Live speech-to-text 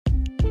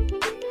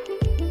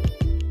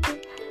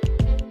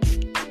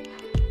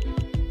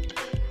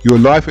Your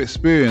life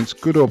experience,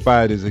 good or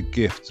bad, is a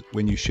gift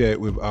when you share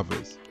it with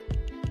others.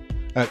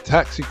 At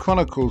Taxi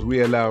Chronicles,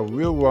 we allow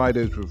real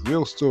riders with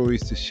real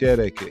stories to share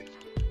their gift.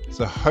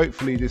 So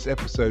hopefully this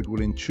episode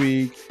will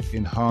intrigue,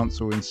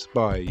 enhance or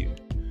inspire you.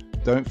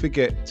 Don't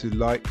forget to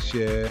like,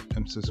 share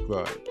and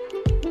subscribe.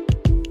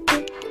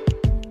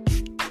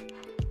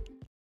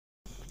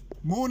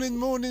 Morning.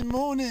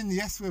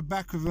 Yes, we're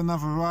back with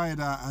another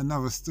rider,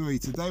 another story.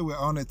 Today we're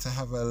honoured to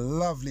have a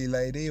lovely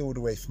lady all the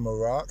way from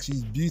Iraq.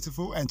 She's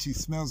beautiful and she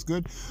smells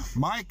good.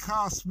 My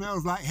car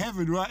smells like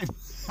heaven right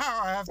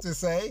now, I have to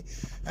say.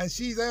 And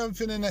she's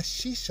opening a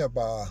shisha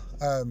bar.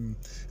 And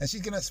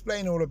she's going to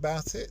explain all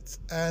about it.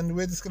 And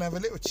we're just going to have a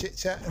little chit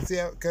chat and see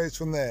how it goes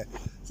from there.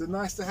 So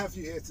nice to have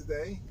you here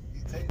today.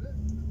 Taylor?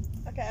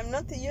 Okay, I'm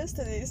not used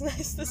to this.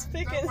 Nice to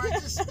speak. No, I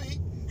just speak.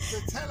 So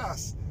tell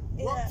us.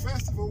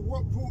 First of all,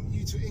 what brought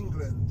you to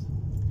England?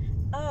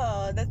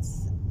 Oh,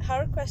 that's a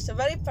hard question.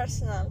 Very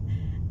personal.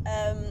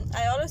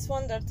 I always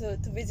wanted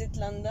to visit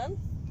London,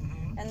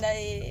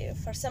 and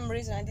for some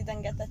reason I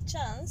didn't get a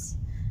chance.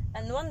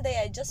 And one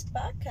day I just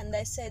packed and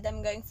I said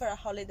I'm going for a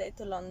holiday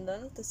to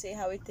London to see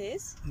how it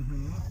is.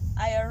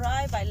 I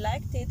arrived, I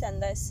liked it,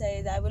 and I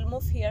said I will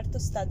move here to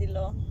study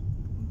law.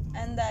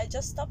 And I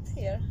just stopped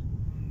here,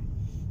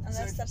 and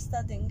I started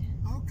studying.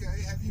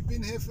 Okay, have you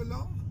been here for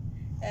long?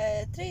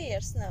 3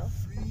 years now.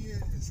 3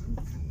 years,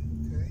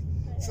 okay.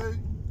 Yeah. So,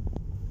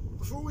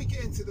 before we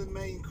get into the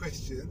main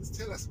questions,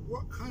 tell us,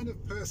 what kind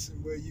of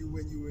person were you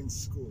when you were in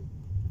school?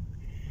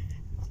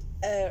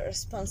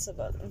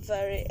 Responsible,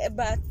 very,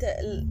 but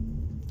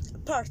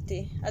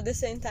party at the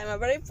same time. A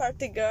very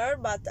party girl,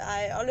 but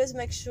I always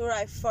make sure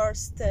I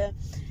first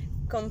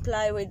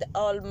comply with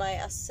all my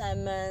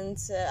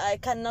assignments. I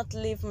cannot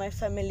leave my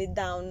family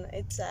down.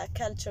 It's a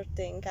culture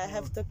thing. I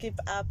have to keep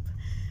up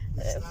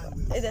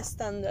the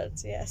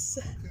standards, yes.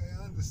 Okay,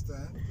 I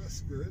understand.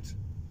 That's good.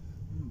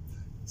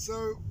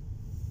 So,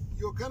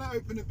 you're going to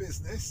open a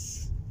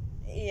business.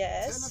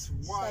 Yes. Tell us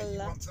why you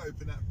want to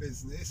open that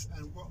business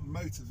and what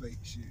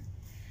motivates you.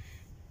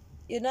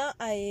 You know,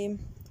 I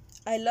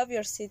love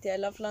your city. I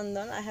love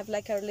London. I have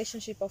like a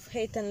relationship of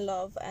hate and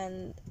love.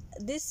 And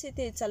this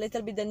city, it's a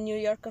little bit the New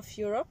York of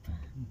Europe,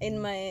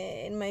 in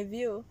my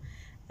view.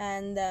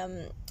 And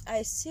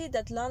I see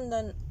that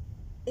London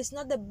is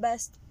not the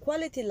best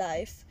quality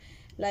life,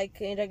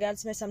 like in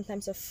regards to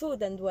sometimes of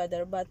food and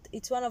weather, but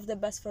it's one of the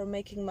best for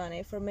making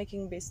money, for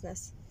making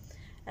business.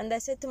 And I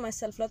said to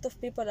myself, a lot of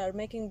people are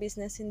making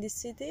business in this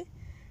city.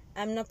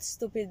 I'm not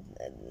stupid,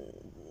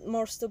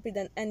 more stupid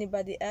than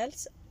anybody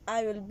else.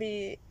 I will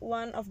be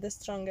one of the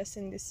strongest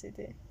in this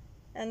city.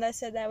 And I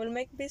said, I will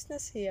make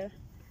business here.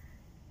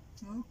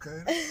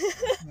 Okay,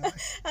 that's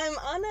nice. I'm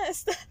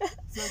honest.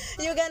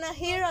 So You're gonna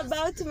hear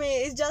about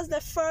me. It's just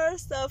the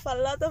first of a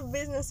lot of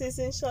businesses,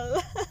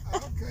 inshallah.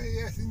 Okay,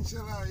 yes,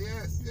 inshallah,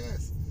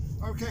 yes.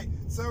 Okay,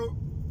 so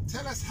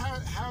tell us,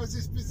 how is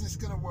this business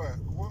going to work?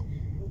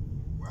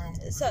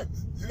 So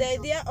the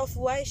idea of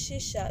why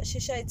shisha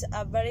is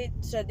a very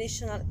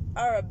traditional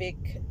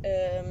Arabic,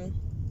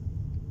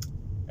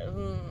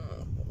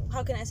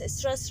 how can I say,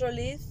 stress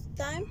relief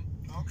time.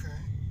 Okay.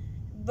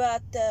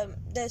 But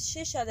the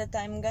shisha that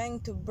I'm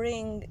going to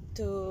bring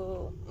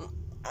to,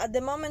 at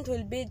the moment,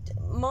 will be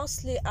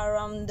mostly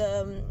around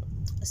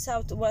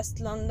southwest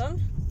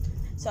London,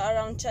 so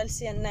around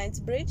Chelsea and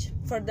Knightsbridge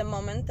for the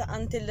moment,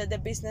 until the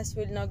business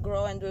will not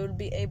grow and we will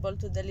be able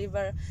to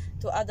deliver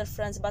to other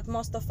friends. But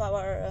most of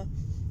our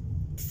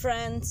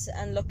friends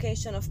and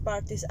location of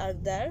parties are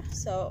there,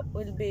 so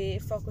we'll be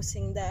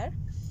focusing there.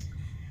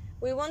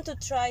 We want to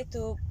try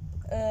to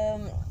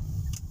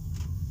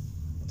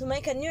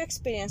make a new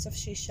experience of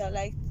shisha,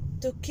 like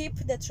to keep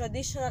the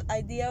traditional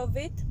idea of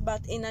it,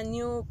 but in a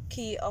new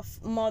key of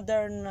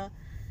modern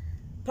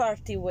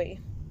party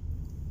way,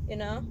 you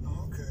know?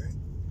 Okay.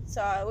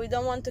 So we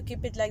don't want to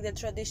keep it like the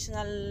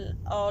traditional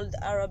old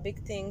Arabic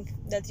thing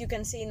that you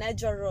can see in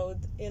Edgware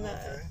Road, you know?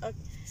 Okay.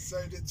 So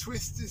the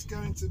twist is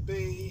going to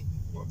be,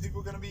 what,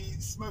 people are going to be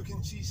smoking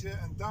shisha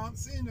and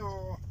dancing,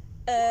 or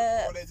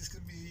they're just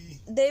going to be...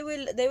 They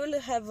will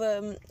have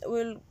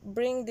will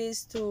bring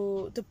this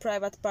to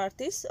private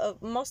parties,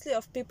 mostly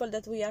of people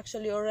that we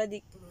actually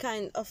already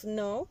kind of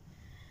know,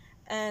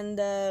 and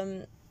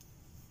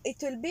it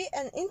will be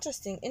an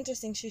interesting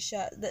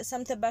shisha.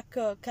 Some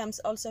tobacco comes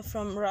also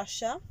from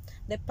Russia.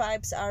 The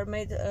pipes are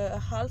made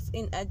half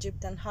in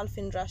Egypt and half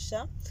in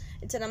Russia.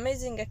 It's an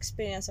amazing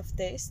experience of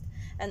taste,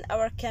 and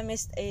our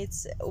chemist,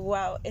 it's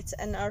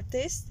an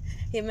artist.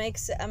 He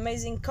makes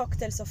amazing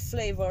cocktails of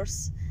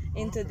flavors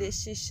into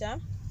this shisha.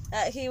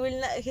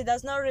 He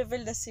does not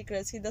reveal the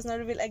secrets. He does not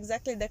reveal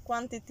exactly the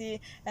quantity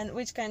and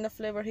which kind of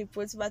flavor he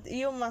puts, but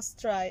you must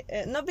try.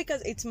 Not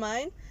because it's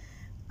mine.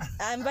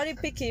 I'm very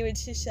picky with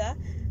shisha,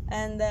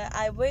 and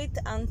I wait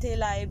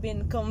until I've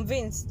been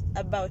convinced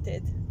about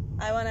it.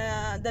 I want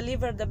to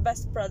deliver the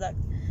best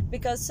product,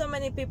 because so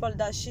many people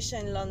do shisha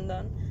in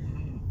London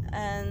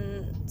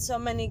and so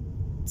many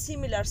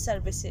similar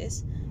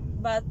services,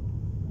 but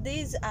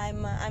this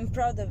I'm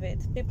proud of it.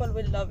 People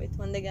will love it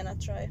when they're gonna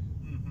try.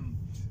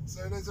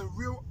 So there's a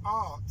real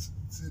art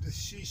to the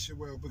shisha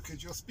world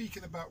because you're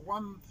speaking about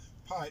one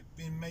pipe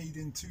being made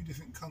in 2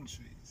 different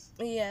countries.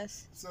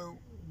 Yes, So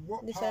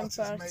what different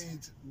part parts. is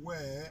made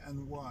where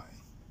and why?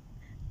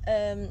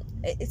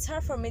 It's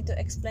hard for me to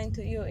explain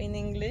to you in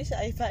English,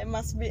 if I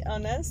must be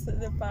honest.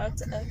 The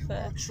part Okay, of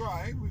well,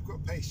 try. We've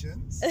got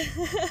patience.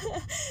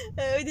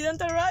 we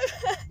didn't arrive.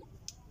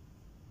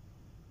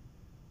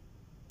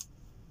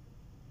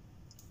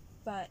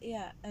 But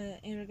yeah,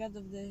 in regard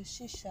of the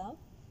shisha,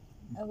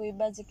 we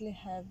basically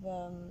have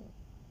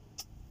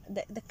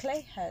the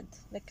clay head.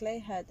 The clay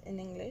head in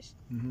English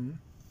Mm-hmm.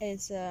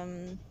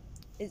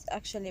 is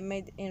actually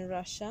made in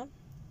Russia.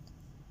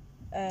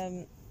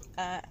 I,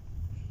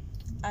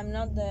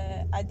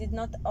 I did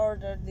not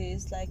order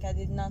this, like I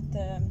did not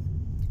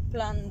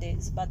plan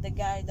this, but the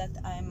guy that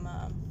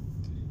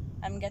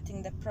I'm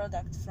getting the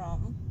product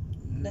from,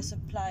 the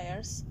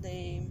suppliers,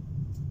 they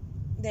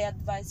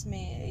advise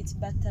me it's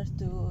better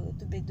to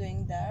be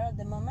doing there at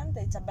the moment.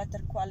 It's a better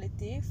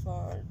quality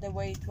for the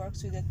way it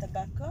works with the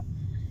tobacco,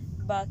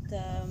 but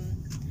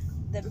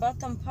the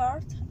bottom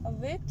part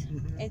of it,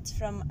 it's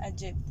from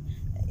Egypt.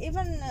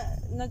 Even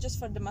not just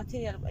for the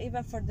material, but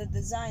even for the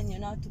design,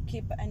 to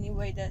keep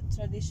anyway the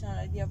traditional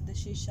idea of the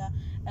shisha.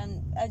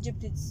 And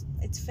Egypt,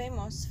 it's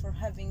famous for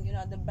having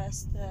the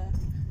best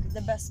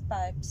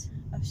pipes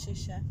of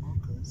shisha.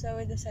 Okay. So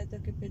we decided to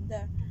keep it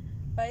there.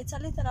 But it's a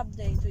little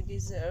update with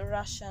this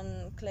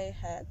Russian clay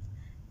head.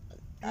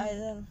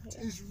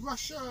 Is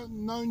Russia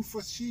known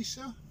for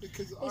shisha?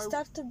 Because It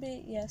start to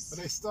be, yes.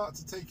 They start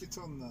to take it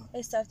on now.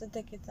 They start to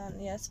take it on,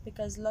 yes,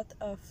 because a lot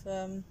of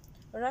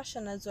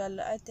Russian as well.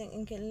 I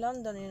think in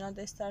London,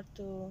 they start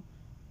to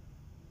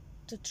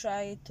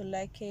try to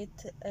like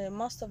it.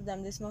 Most of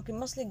them they smoke it,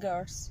 mostly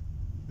girls.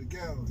 The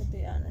girls. To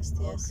be honest,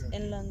 yes, Okay.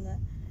 in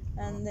London,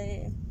 and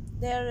they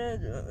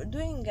are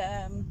doing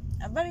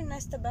a very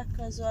nice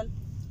tobacco as well.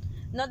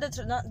 Not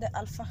the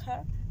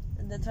Al-Fakhr,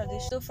 the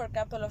traditional for a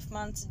couple of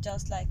months,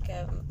 just like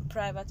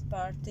private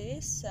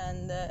parties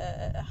and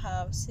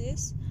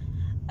houses,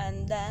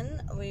 and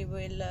then we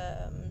will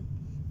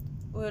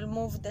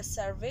move the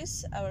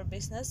service, our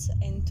business,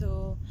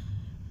 into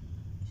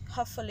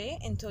hopefully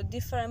into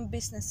different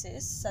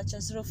businesses such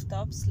as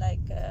rooftops.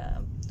 Like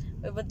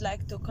we would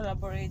like to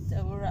collaborate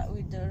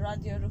with the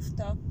radio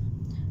rooftop,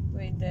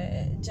 with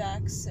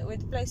Jacks,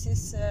 with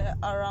places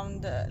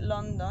around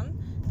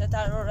London that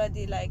are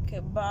already like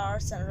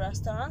bars and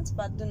restaurants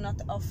but do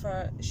not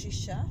offer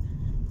shisha.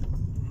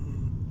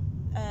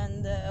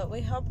 And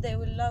we hope they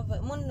will love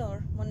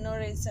Munnur.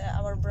 Munnur is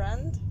our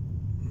brand.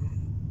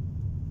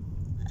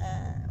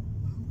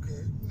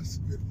 Okay, that's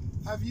good.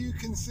 Have you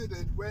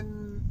considered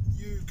when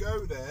you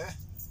go there,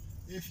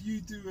 if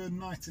you do a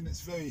night and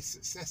it's very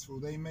successful,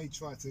 they may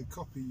try to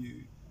copy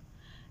you?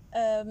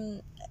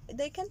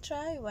 They can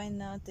try, why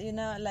not? There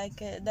are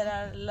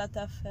a lot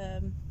of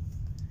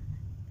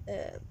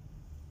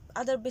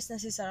other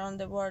businesses around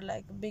the world,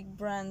 like big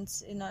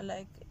brands,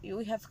 like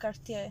we have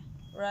Cartier,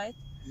 right?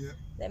 Yeah.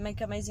 They make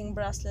amazing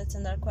bracelets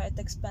and are quite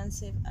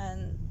expensive,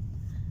 and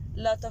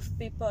a lot of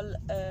people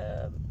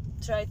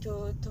try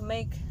to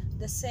make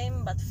the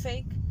same but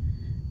fake.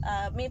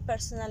 Me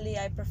personally,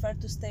 I prefer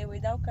to stay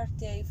without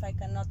Cartier if I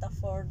cannot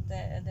afford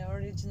the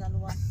original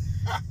one.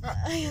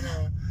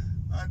 Yeah.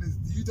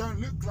 You don't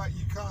look like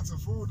you can't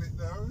afford it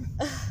though.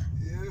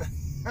 Yeah.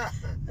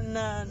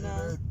 No.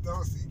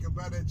 Dolce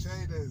Gabbana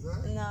traders,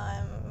 huh? No,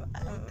 I'm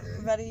Okay.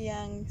 very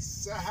young.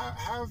 So how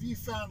have you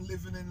found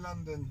living in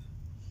London?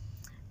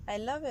 I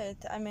love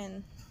it. I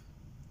mean,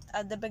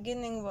 at the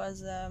beginning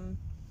was a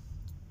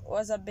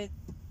bit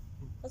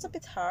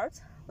hard.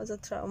 Was a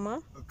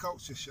trauma. A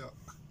culture shock.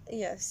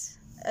 Yes.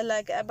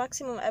 Like a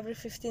maximum every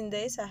 15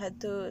 days I had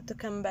to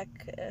come back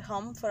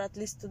home for at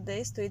least 2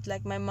 days to eat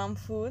like my mom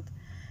food,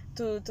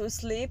 to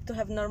sleep, to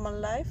have normal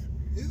life.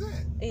 Is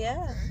it?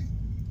 Yeah. Okay.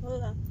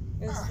 Well,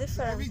 it's So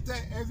different.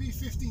 every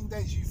 15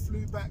 days you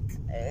flew back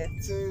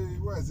to,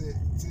 what is it?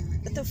 To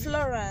Egypt?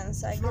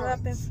 Florence. I grew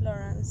up in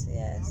Florence,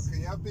 yes.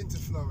 Okay, I've been to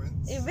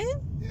Florence. You been?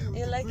 Yeah, with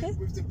You the like it?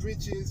 With the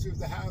bridges, with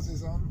the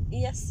houses on.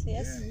 Yes.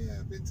 Yeah,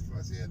 I've been to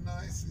Florence. Yeah,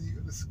 nice. You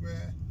got the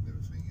square and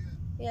everything, yeah.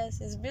 Yes,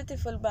 it's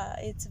beautiful, but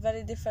it's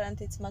very different.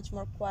 It's much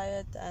more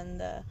quiet,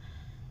 and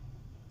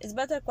it's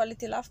better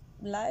quality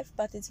life,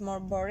 but it's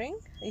more boring.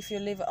 If you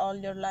live all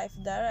your life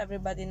there,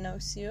 everybody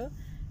knows you.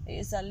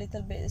 It's a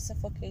little bit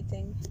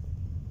suffocating.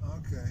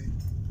 Okay.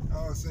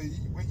 Oh, so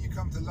when you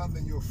come to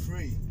London, you're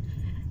free.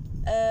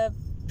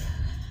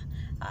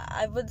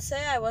 I would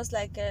say I was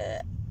like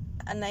a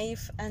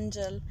naive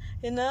angel,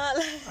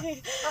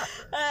 like,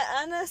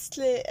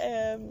 honestly,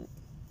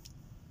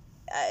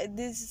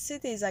 this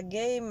city is a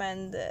game,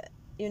 and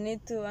you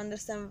need to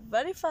understand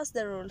very fast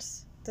the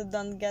rules to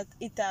don't get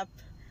eat up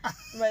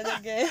by the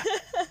game.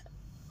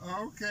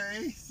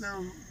 Okay,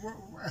 so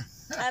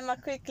I'm a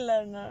quick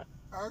learner.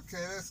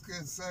 Okay, that's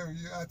good. So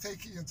I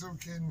take it you're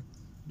talking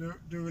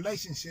the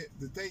relationship,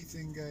 the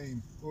dating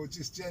game, or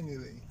just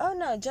generally? Oh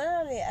no,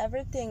 generally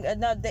everything.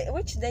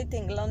 Which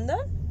dating? London?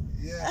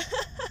 Yeah.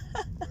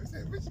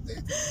 Which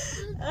dating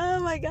app? Oh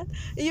my god,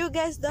 you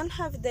guys don't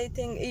have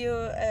dating.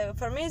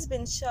 For me, it's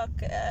been shock.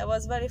 It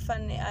was very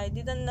funny. I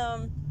didn't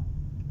know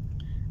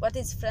what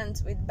is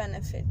friends with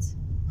benefits.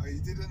 Oh, you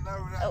didn't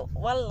know that? Oh,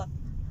 wallah.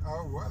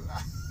 Oh, well.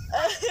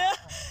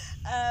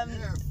 um,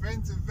 Yeah,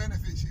 friends with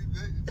benefits.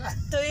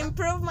 to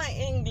improve my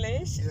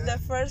English, Yeah. the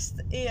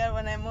first year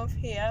when I moved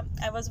here,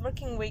 I was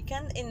working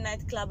weekend in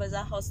nightclub as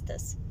a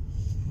hostess.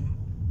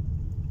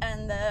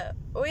 And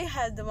we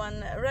had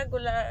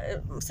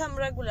some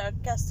regular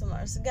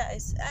customers,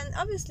 guys. And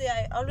obviously,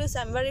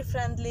 I'm very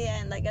friendly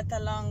and I get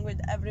along with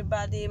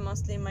everybody,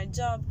 mostly in my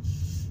job.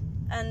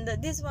 And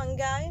this one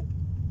guy,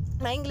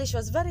 my English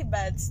was very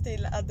bad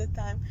still at the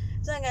time.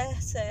 So I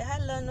say,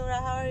 "Hello,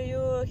 Noura, how are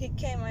you?" He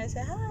came. I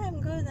said, "Hi,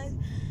 I'm good.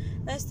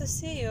 Nice to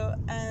see you."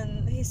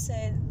 And he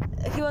said,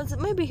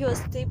 maybe he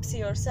was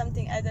tipsy or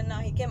something. I don't know.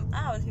 He came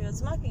out. He was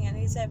smoking, and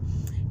he said,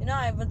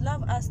 "I would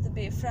love us to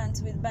be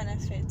friends with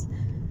benefits."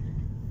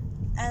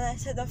 And I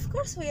said, "Of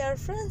course we are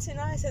friends."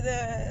 I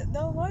said,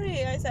 "Don't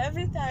worry." I said,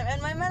 "Every time."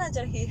 And my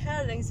manager, he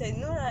heard and he said,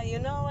 "Noura, you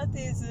know what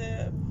is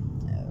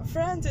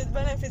friends with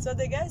benefits?" What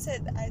the guy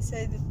said. I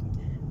said,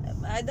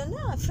 "I don't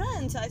know,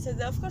 friends." I said,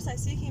 "Of course I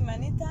see him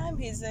anytime.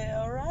 He's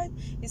all right."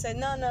 He said,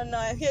 "No."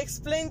 He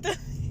explained to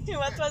me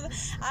what was.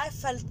 I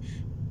felt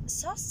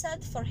so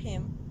sad for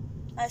him.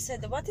 I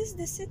said, "What is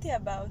this city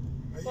about?"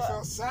 You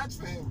felt sad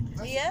for him.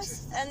 That's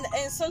Yes, and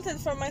insulted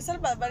for myself,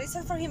 but very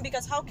sad for him,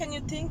 because how can you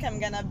think I'm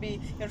gonna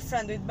be your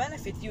friend with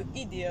benefit, you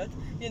idiot?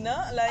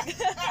 Like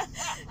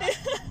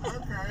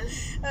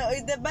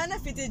Okay. the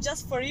benefit is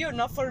just for you,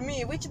 not for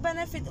me. Which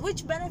benefit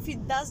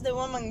does the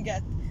woman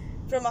get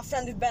from a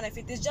friend with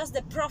benefit? It's just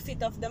the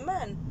profit of the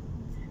man,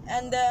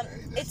 and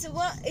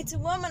it's a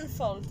woman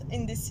fault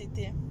in this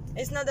city.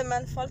 It's not the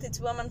man's fault. It's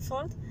woman's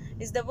fault.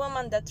 It's the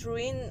woman that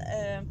ruin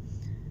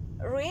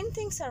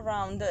things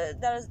around.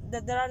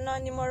 There are no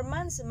any more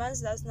men. Men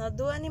does not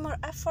do any more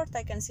effort,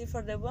 I can see,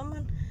 for the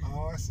woman.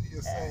 Oh, I see what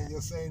you're saying.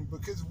 You're saying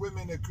because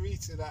women agree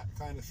to that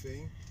kind of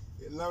thing,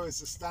 it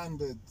lowers the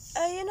standards.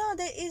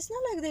 It's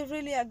not like they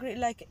really agree.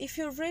 Like, if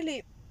you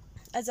really,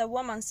 as a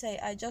woman, say,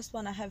 "I just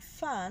want to have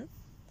fun,"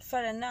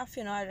 fair enough.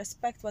 I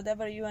respect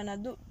whatever you wanna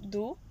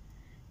do.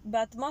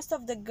 But most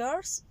of the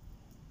girls,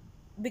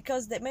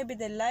 because maybe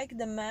they like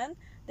the man,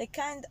 they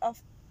kind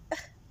of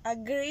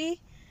agree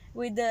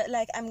with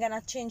like, "I'm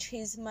gonna change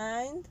his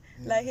mind."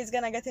 Like, he's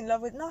gonna get in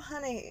love with. No,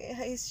 honey,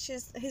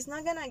 he's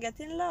not gonna get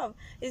in love.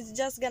 He's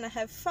just gonna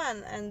have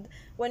fun. And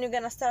when you're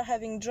gonna start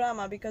having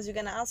drama because you're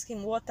gonna ask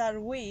him, "What are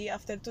we?"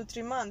 after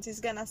 2-3 months,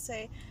 he's gonna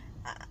say,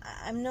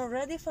 "I'm not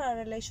ready for a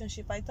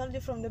relationship. I told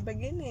you from the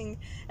beginning."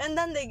 And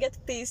then they get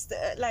pissed.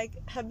 Like,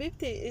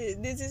 "Habibti,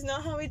 this is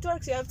not how it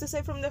works. You have to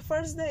say from the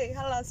first day,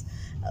 halas,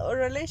 a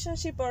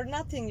relationship or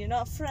nothing,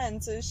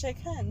 friends, shake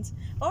hands.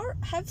 Or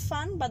have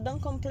fun, but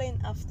don't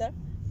complain after."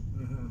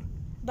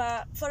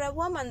 But for a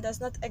woman, does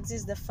not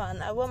exist the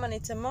fun. A woman,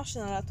 it's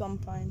emotional at one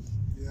point.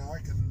 Yeah, I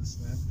can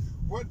understand.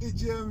 What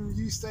did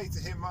you say to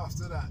him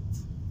after that?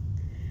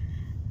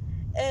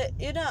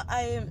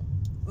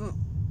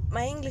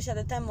 My English at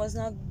the time was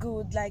not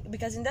good, like,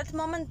 because in that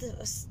moment,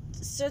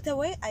 straight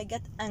away, I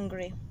get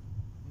angry.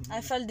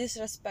 I felt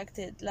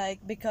disrespected,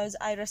 like, because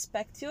I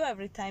respect you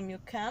every time you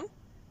come.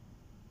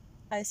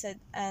 I said,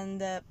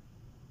 and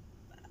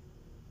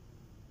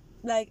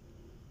like,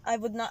 I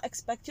would not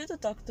expect you to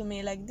talk to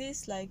me like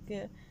this, like,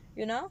 and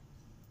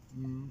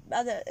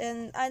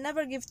I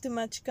never give too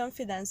much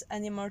confidence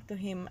anymore to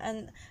him.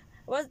 And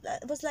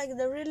it was like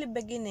the really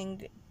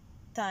beginning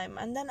time,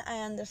 and then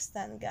I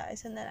understand,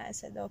 guys, and then I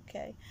said,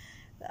 okay,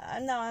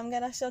 now I'm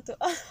gonna show to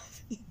all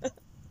of you.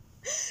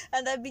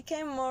 And I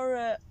became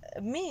more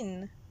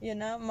mean,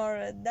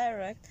 more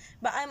direct,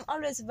 but I'm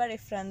always very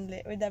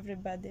friendly with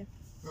everybody.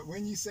 But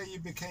when you say you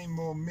became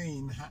more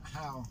mean,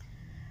 how?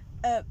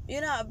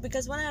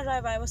 Because when I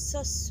arrived, I was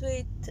so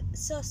sweet,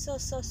 so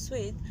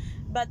sweet.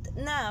 But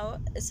now,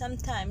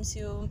 sometimes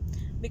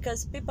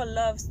because people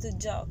loves to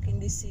joke in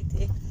this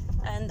city,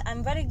 and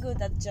I'm very good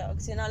at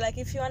jokes. Like,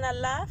 if you wanna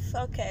laugh,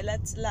 okay,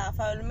 let's laugh.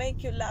 I will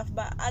make you laugh.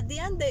 But at the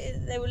end,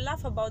 they will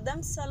laugh about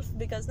themselves,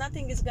 because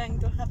nothing is going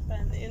to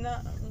happen.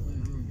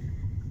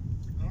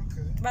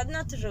 Okay. But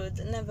not rude,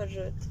 never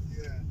rude.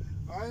 Yeah,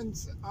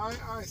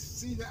 I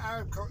see that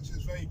Arab culture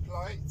is very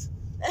polite.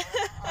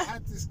 I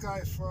had this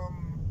guy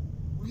from.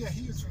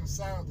 He was from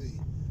Saudi.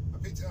 I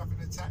picked him up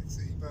in a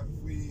taxi, but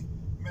we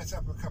met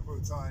up a couple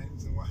of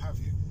times and what have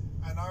you.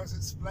 And I was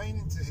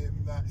explaining to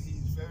him that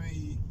he's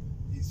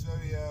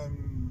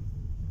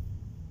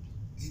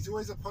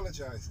always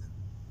apologising.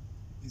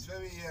 He's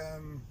very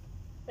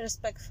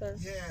respectful.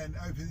 Yeah, and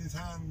open his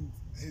hand.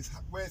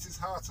 Wears his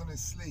heart on his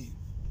sleeve.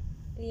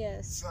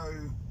 Yes. So,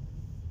 and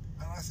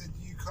I said,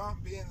 you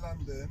can't be in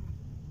London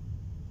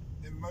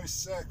in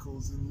most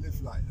circles and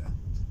live like that.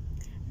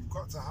 You've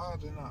got to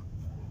harden up.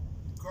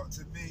 Got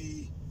to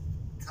be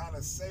kind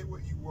of say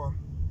what you want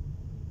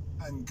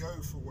and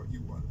go for what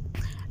you want.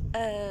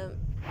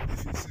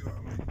 If you see what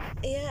I mean.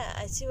 Yeah,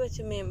 I see what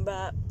you mean,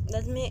 but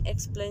let me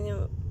explain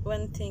you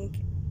one thing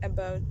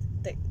about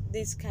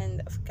this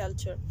kind of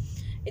culture.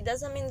 it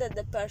doesn't mean that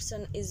the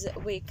person is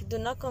weak. Do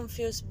not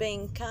confuse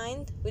being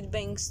kind with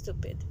being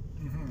stupid.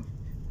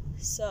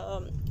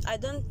 So I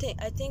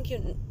think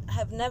you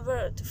have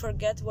never to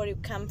forget where you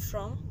come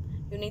from.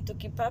 You need to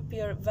keep up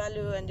your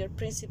value and your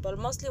principle,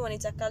 mostly when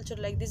it's a culture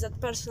like this that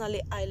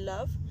personally I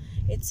love.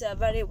 It's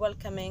very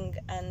welcoming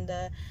and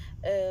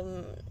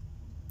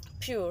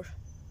pure.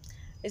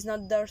 It's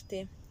not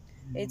dirty.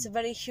 It's a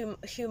very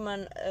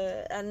human,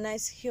 a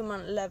nice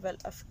human level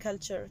of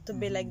culture to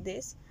be like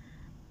this.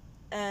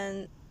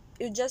 And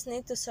you just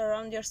need to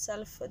surround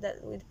yourself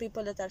with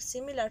people that are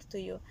similar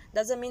to you.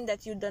 Doesn't mean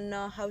that you don't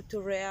know how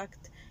to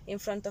react in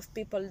front of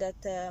people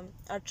that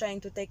are trying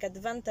to take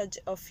advantage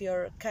of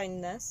your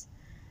kindness,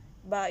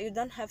 but you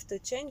don't have to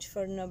change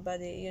for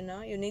nobody.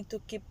 You need to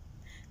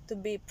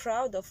be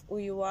proud of who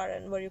you are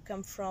and where you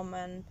come from,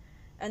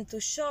 and to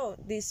show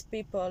these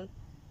people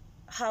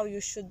how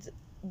you should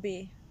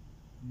be,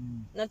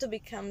 not to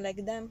become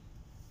like them.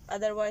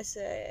 Otherwise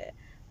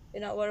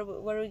where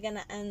are we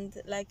gonna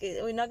end? Like,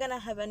 we're not gonna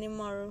have any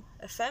more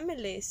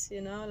families,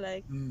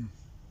 like.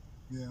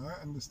 Yeah,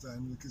 I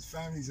understand, because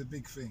family's a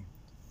big thing.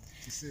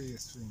 It's a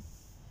serious thing.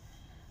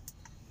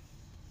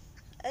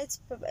 It's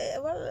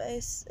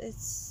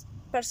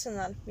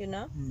personal,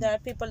 There are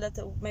people that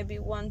maybe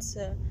want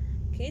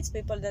kids,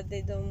 people that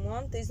they don't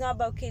want. It's not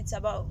about kids.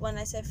 About, when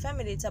I say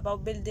family, it's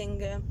about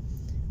building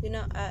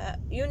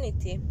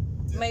unity.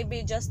 Yeah.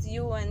 Maybe just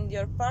you and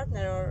your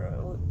partner,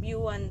 or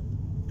you and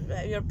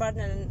your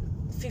partner and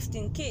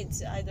 15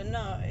 kids. I don't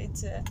know.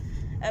 It's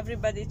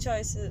everybody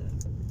choice.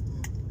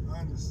 I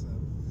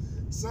understand.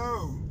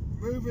 So,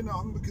 moving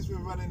on, because we're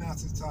running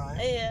out of time.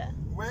 Yeah.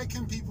 Where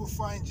can people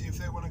find you if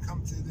they want to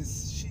come to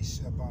this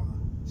shisha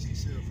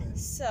event?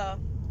 So,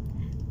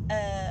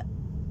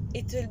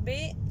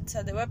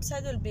 the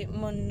website will be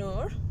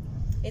Monnoor.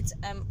 It's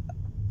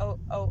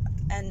MOONNOOR.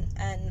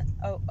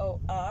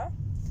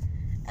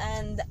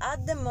 And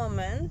at the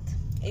moment,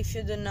 if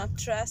you do not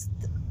trust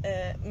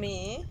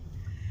me,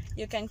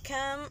 you can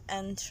come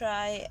and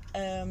try.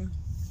 I'm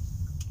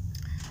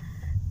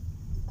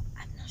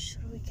not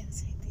sure we can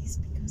say this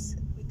because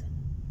we don't.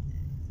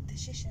 The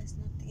shisha is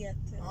not yet.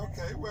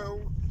 Okay, well.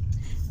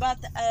 But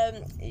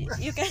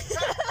you can.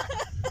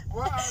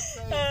 What I'd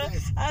say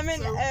is this. I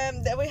mean,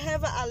 we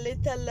have a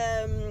little.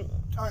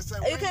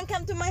 You can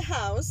come to my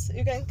house.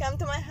 You can come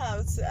to my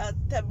house at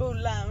Taboo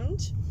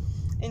Lounge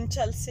in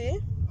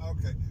Chelsea.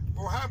 Okay.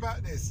 Well, how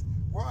about this?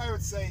 What I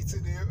would say to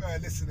the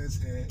listeners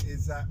here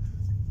is that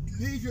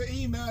leave your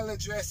email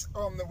address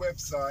on the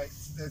website.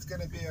 There's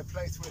going to be a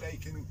place where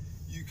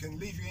you can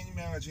leave your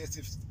email address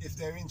if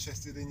they're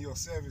interested in your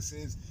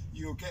services.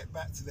 You'll get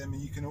back to them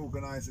and you can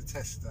organise a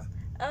tester.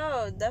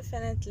 Oh,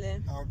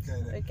 definitely.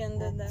 Okay then. We can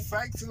do that.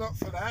 Thanks a lot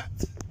for that.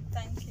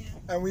 Thank you.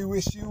 And we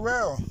wish you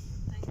well.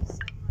 Thank you so much.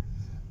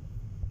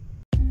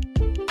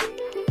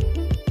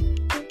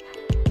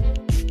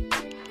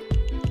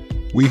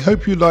 We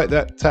hope you liked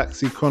that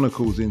Taxi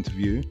Chronicles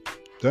interview.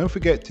 Don't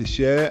forget to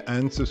share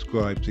and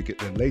subscribe to get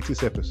the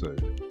latest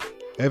episode.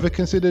 Ever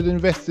considered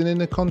investing in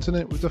the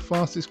continent with the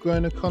fastest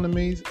growing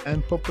economies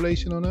and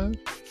population on Earth?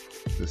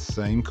 The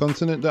same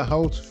continent that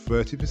holds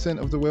 30%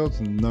 of the world's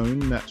known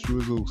natural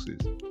resources.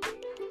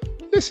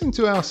 Listen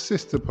to our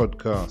sister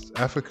podcast,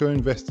 Africa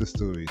Investor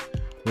Stories,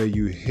 where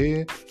you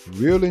hear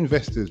real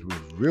investors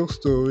with real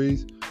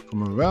stories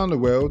from around the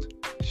world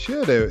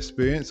share their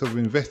experience of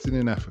investing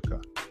in Africa.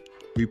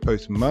 We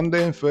post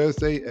Monday and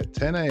Thursday at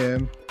 10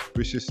 a.m.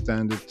 British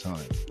Standard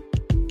Time.